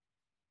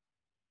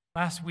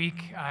Last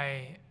week,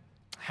 I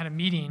had a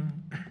meeting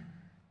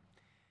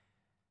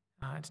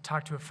to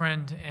talk to a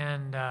friend,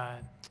 and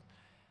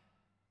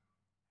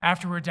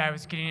afterwards, I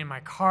was getting in my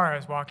car. I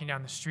was walking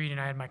down the street,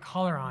 and I had my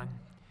collar on.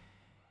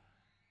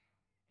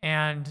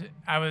 And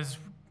I was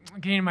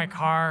getting in my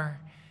car,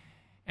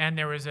 and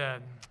there was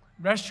a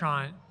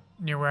restaurant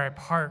near where I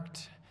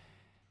parked,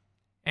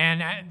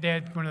 and they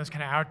had one of those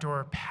kind of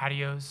outdoor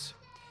patios.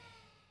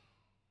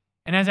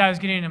 And as I was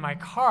getting into my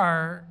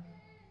car,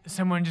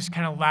 someone just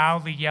kind of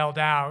loudly yelled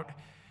out,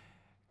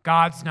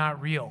 "God's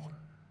not real."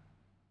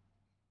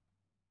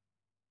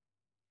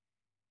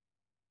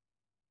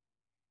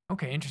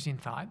 Okay, interesting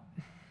thought.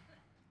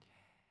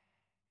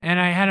 And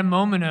I had a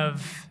moment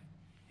of,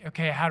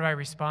 okay, how do I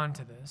respond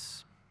to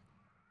this?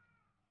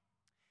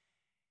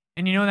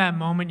 And you know that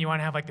moment you want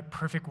to have like the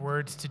perfect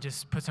words to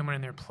just put someone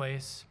in their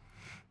place?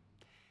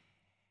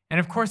 And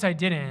of course I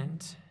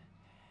didn't.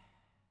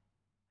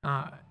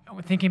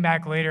 Thinking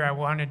back later, I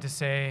wanted to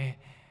say,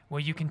 well,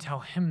 you can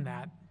tell him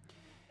that.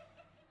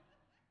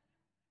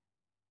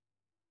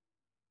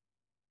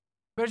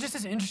 But it's just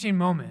this interesting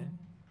moment.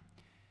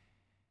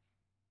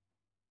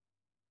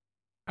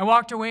 I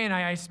walked away and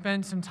I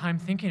spent some time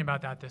thinking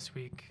about that this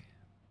week.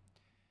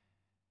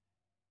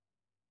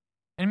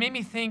 And it made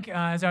me think,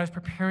 as I was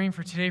preparing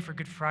for today for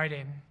Good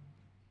Friday,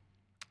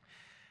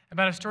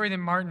 about a story that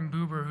Martin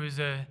Buber, who's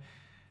a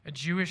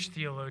Jewish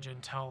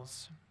theologian,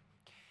 tells.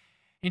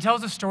 He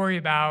tells a story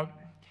about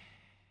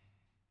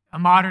a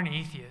modern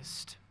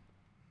atheist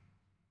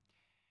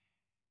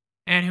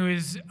and who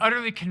is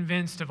utterly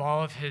convinced of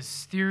all of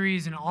his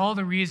theories and all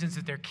the reasons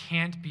that there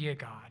can't be a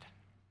God.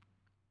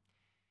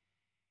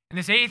 And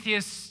this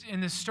atheist in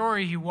this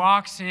story, he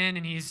walks in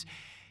and he's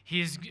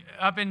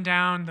up and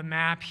down the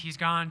map. He's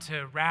gone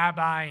to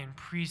rabbi and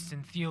priest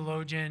and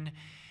theologian,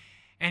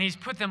 and he's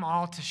put them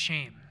all to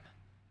shame.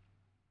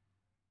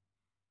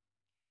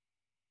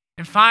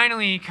 And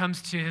finally, he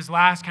comes to his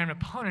last kind of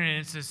opponent, and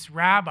it's this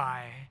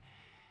rabbi.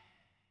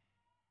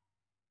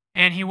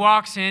 And he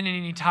walks in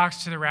and he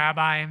talks to the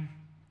rabbi, and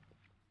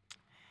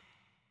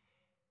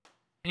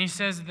he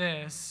says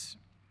this.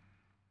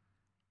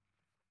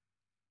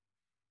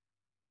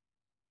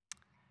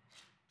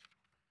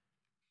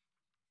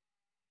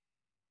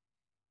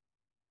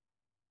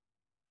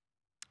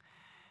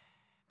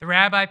 The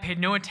rabbi paid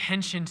no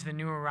attention to the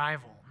new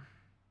arrival.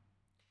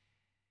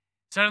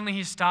 Suddenly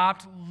he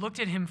stopped, looked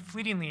at him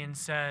fleetingly, and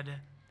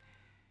said,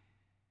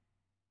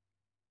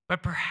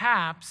 "But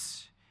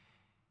perhaps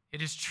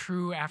it is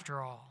true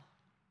after all."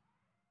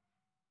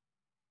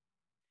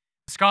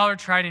 The scholar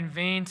tried in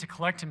vain to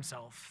collect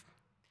himself.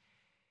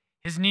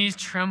 His knees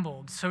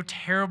trembled. So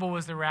terrible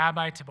was the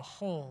rabbi to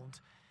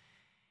behold,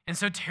 and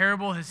so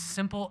terrible his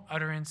simple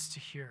utterance to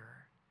hear.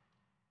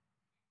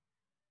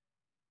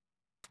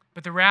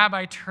 But the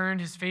rabbi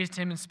turned his face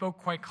to him and spoke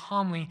quite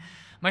calmly.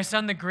 "My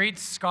son, the great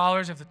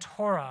scholars of the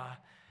Torah,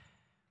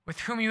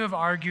 with whom you have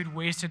argued,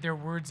 wasted their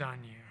words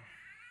on you,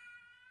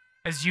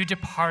 as you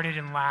departed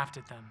and laughed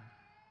at them.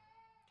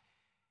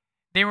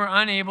 They were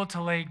unable to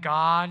lay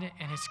God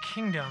and his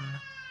kingdom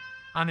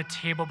on the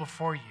table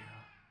before you,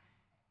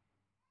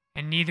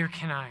 and neither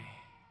can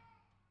I.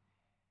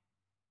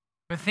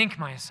 But think,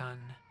 my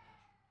son,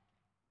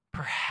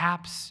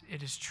 perhaps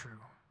it is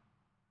true."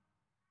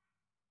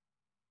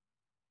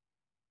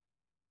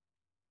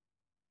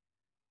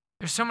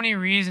 There's so many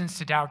reasons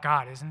to doubt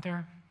God, isn't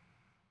there?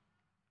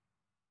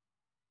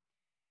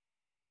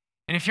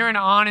 And if you're an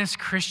honest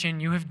Christian,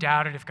 you have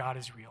doubted if God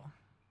is real.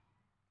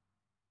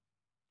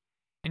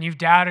 And you've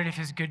doubted if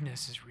his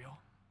goodness is real.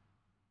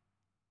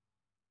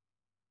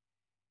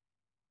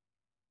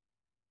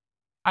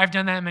 I've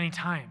done that many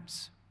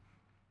times.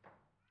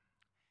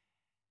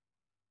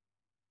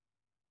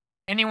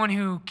 Anyone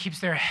who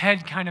keeps their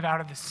head kind of out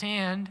of the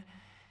sand,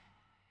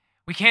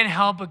 we can't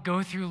help but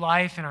go through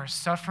life in our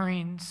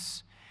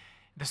sufferings,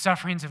 the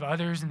sufferings of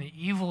others, and the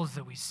evils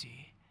that we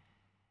see.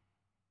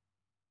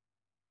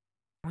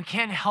 We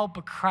can't help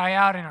but cry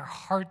out in our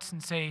hearts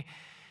and say,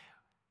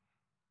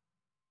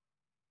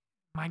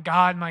 my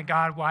God,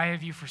 why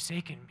have you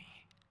forsaken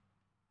me?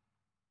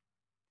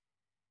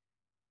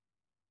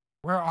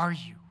 Where are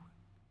you?"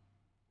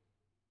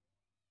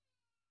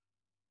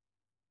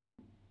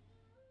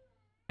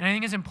 And I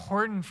think it's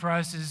important for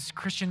us as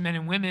Christian men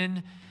and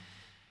women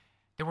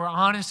that we're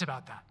honest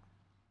about that.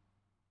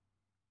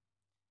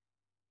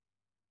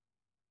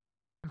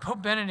 And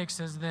Pope Benedict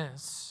says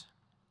this.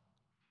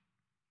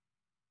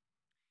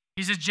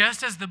 He says,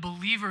 just as the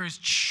believer is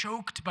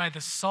choked by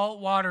the salt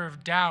water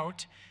of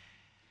doubt,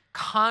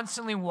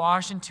 constantly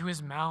washed into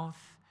his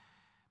mouth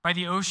by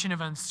the ocean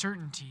of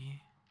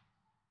uncertainty,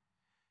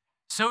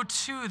 so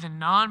too the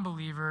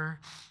non-believer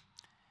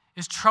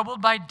is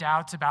troubled by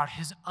doubts about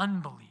his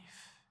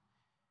unbelief,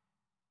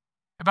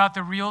 about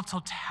the real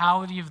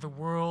totality of the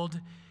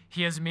world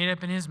he has made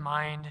up in his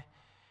mind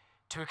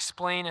to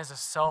explain as a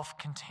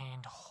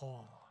self-contained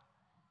whole.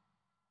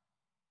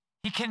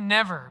 He can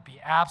never be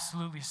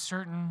absolutely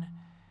certain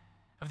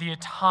of the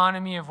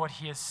autonomy of what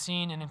he has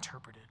seen and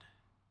interpreted.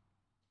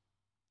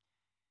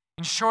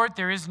 In short,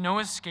 there is no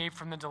escape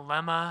from the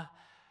dilemma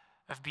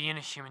of being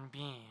a human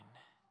being.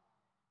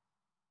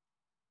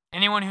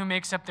 Anyone who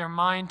makes up their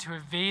mind to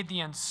evade the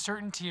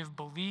uncertainty of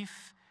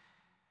belief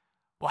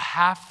will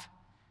have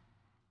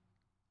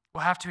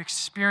to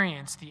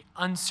experience the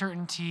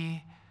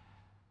uncertainty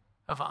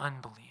of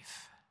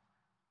unbelief.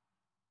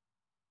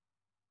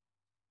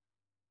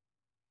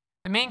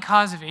 The main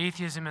cause of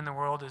atheism in the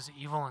world is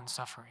evil and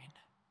suffering.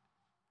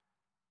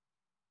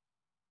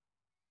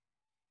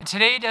 And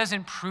today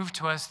doesn't prove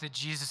to us that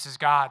Jesus is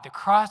God. The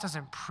cross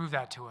doesn't prove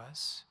that to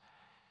us.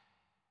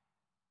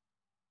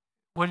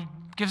 What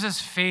gives us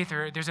faith,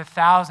 or there's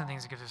 1,000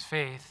 things that gives us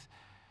faith.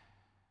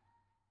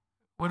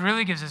 What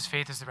really gives us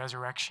faith is the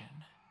resurrection.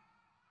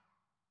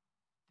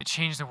 It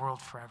changed the world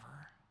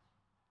forever.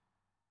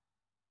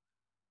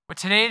 What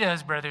today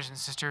does, brothers and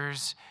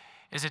sisters,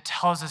 is it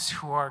tells us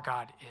who our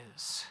God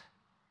is.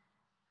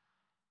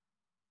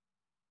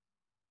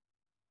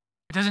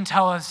 It doesn't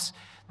tell us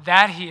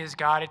that he is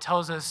God. It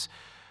tells us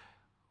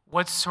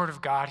what sort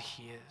of God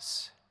he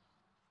is.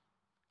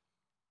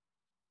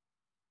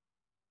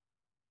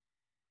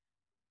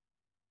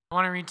 I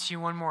want to read to you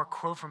one more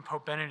quote from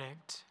Pope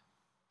Benedict.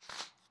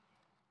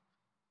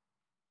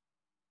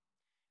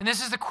 And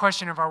this is the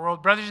question of our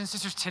world. Brothers and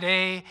sisters,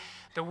 today,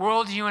 the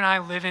world you and I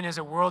live in is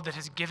a world that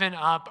has given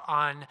up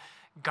on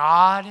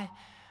God,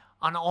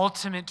 on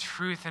ultimate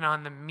truth, and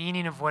on the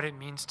meaning of what it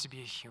means to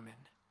be a human.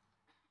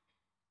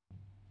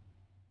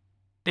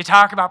 They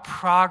talk about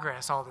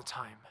progress all the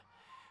time.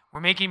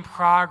 We're making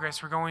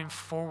progress. We're going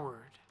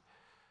forward.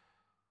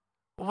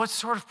 Well, what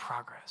sort of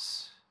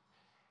progress?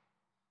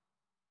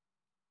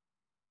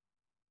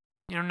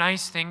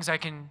 Nice things. I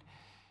can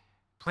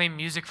play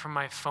music from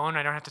my phone.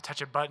 I don't have to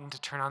touch a button to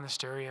turn on the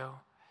stereo.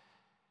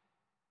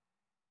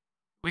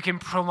 We can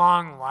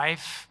prolong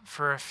life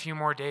for a few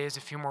more days,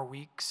 a few more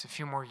weeks, a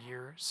few more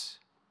years.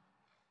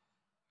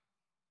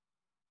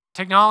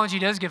 Technology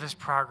does give us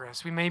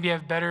progress. We maybe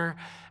have better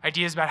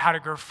ideas about how to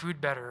grow food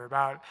better,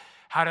 about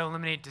how to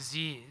eliminate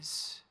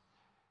disease.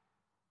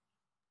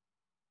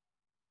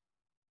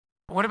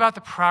 But what about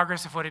the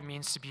progress of what it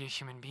means to be a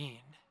human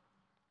being?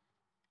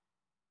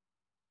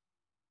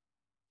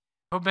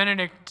 Pope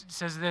Benedict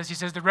says this. He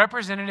says, the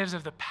representatives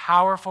of the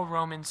powerful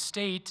Roman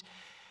state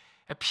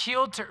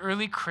appealed to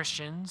early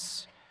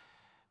Christians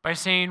by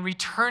saying,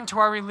 return to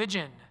our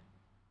religion.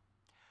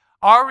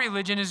 Our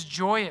religion is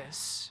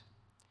joyous.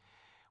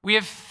 We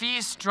have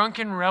feasts,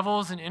 drunken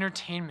revels, and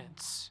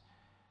entertainments,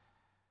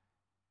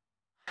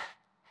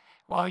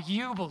 while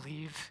you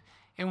believe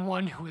in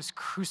one who is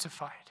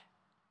crucified.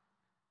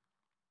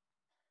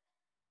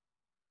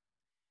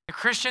 The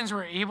Christians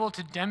were able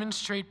to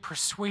demonstrate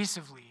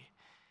persuasively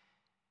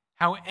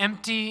how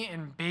empty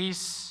and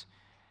base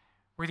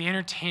were the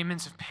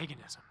entertainments of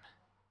paganism,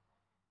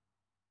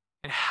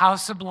 and how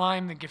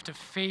sublime the gift of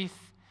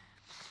faith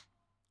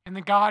in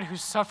the God who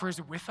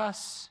suffers with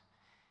us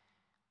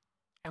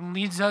and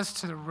leads us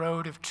to the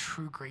road of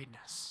true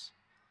greatness.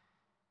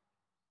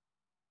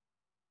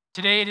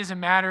 Today, it is a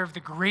matter of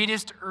the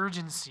greatest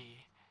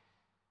urgency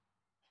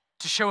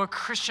to show a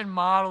Christian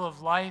model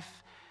of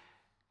life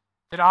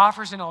that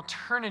offers an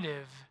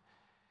alternative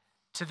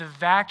to the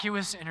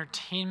vacuous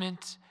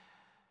entertainment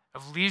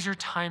of leisure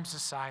time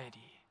society.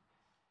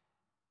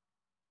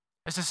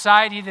 A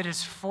society that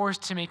is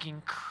forced to make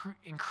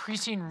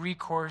increasing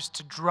recourse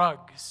to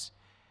drugs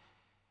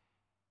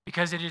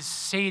because it is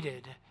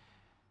sated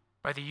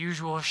by the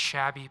usual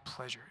shabby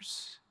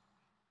pleasures.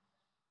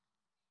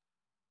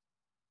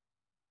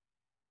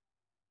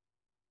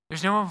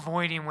 There's no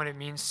avoiding what it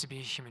means to be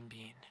a human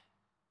being.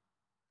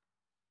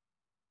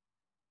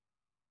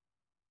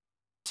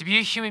 To be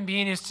a human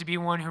being is to be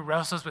one who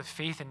wrestles with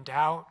faith and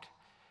doubt,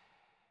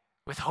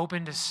 with hope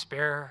and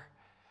despair,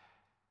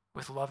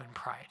 with love and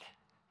pride.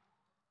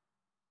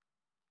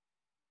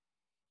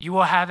 You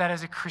will have that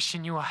as a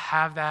Christian. You will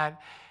have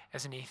that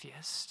as an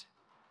atheist.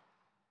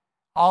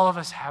 All of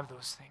us have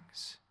those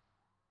things.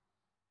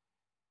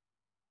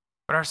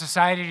 But our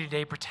society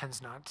today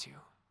pretends not to.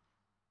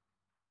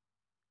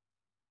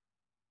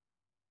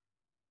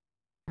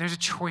 There's a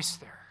choice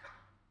there.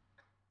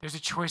 There's a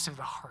choice of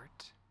the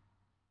heart.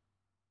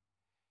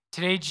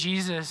 Today,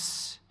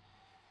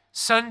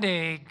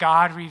 Sunday,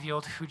 God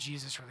revealed who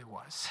Jesus really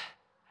was.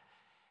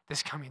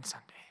 This coming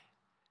Sunday.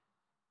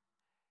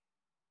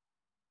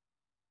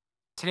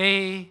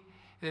 Today,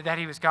 that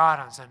he was God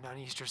on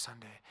Easter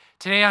Sunday.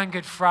 Today, on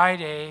Good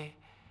Friday,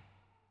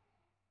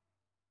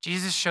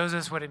 Jesus shows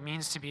us what it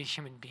means to be a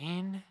human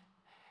being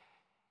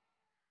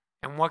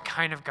and what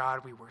kind of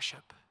God we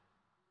worship.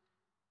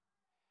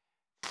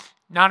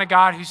 Not a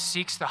God who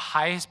seeks the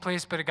highest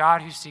place, but a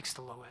God who seeks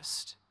the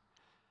lowest.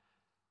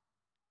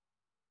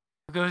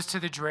 Who goes to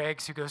the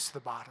dregs, who goes to the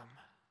bottom.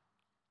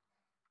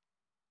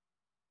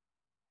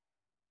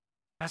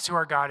 That's who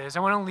our God is. I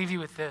want to leave you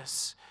with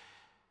this.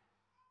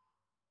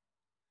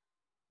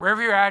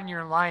 Wherever you're at in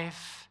your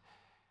life,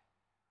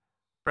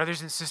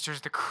 brothers and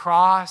sisters, the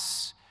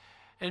cross,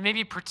 and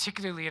maybe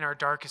particularly in our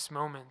darkest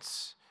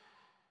moments.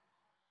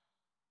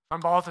 Von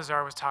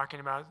Balthasar was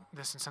talking about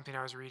this in something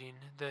I was reading,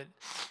 that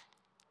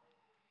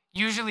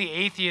Usually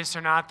atheists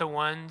are not the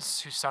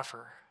ones who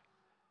suffer.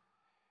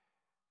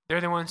 They're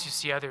the ones who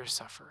see others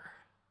suffer.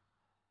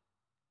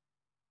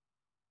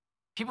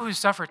 People who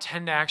suffer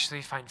tend to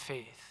actually find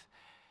faith.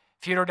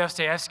 Fyodor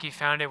Dostoevsky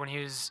found it when he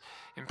was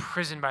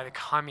imprisoned by the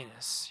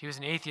communists. He was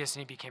an atheist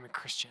and he became a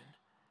Christian.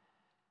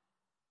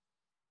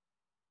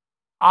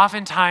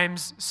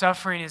 Oftentimes,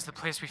 suffering is the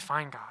place we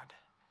find God.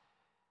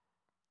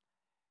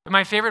 But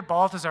my favorite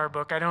Balthasar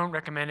book, I don't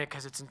recommend it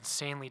because it's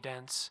insanely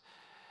dense,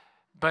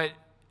 but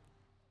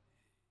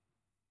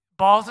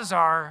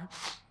Balthasar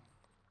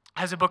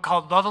has a book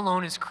called Love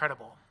Alone is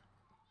Credible.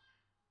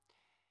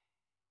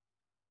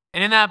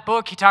 And in that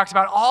book, he talks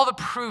about all the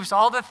proofs,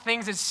 all the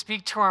things that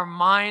speak to our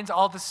minds,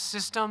 all the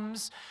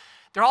systems.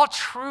 They're all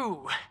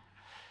true.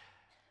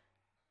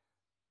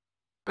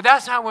 But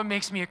that's not what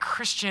makes me a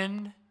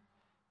Christian.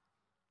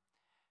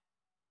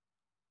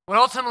 What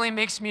ultimately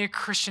makes me a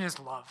Christian is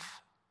love.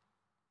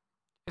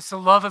 It's the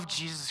love of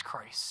Jesus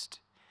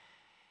Christ.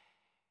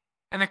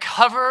 And the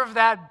cover of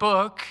that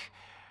book,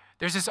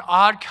 there's this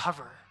odd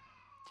cover.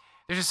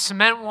 There's a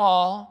cement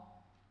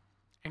wall,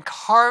 and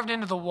carved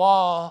into the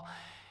wall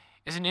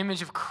is an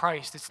image of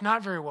Christ. It's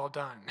not very well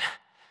done.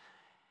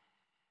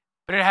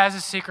 But it has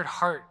a sacred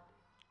heart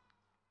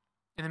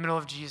in the middle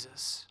of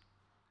Jesus.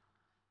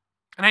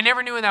 And I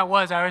never knew what that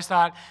was. I always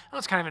thought, oh,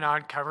 it's kind of an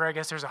odd cover. I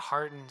guess there's a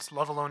heart and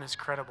love alone is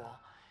credible.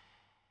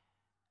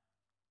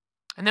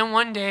 And then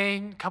one day,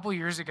 a couple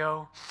years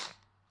ago,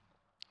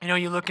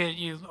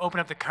 you open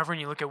up the cover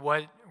and you look at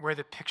where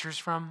the picture's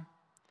from.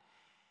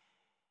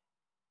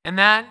 And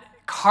that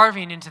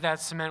carving into that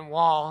cement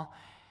wall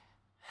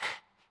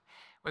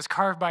was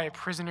carved by a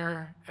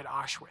prisoner at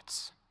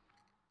Auschwitz.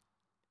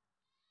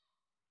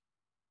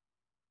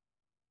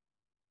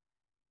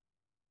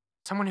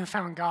 Someone who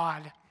found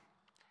God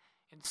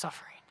in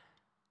suffering.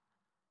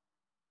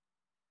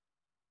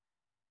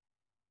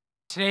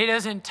 Today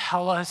doesn't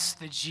tell us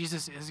that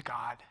Jesus is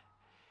God,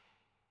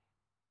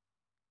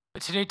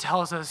 but today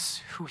tells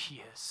us who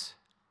he is.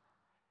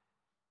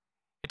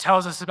 It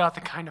tells us about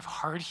the kind of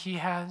heart he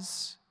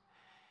has.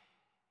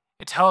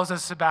 It tells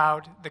us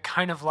about the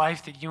kind of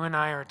life that you and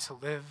I are to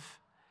live.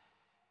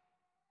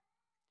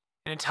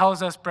 And it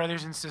tells us,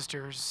 brothers and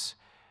sisters,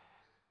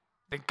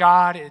 that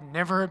God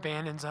never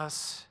abandons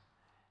us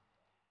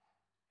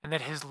and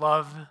that his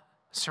love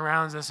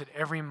surrounds us at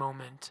every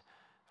moment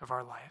of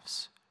our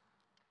lives.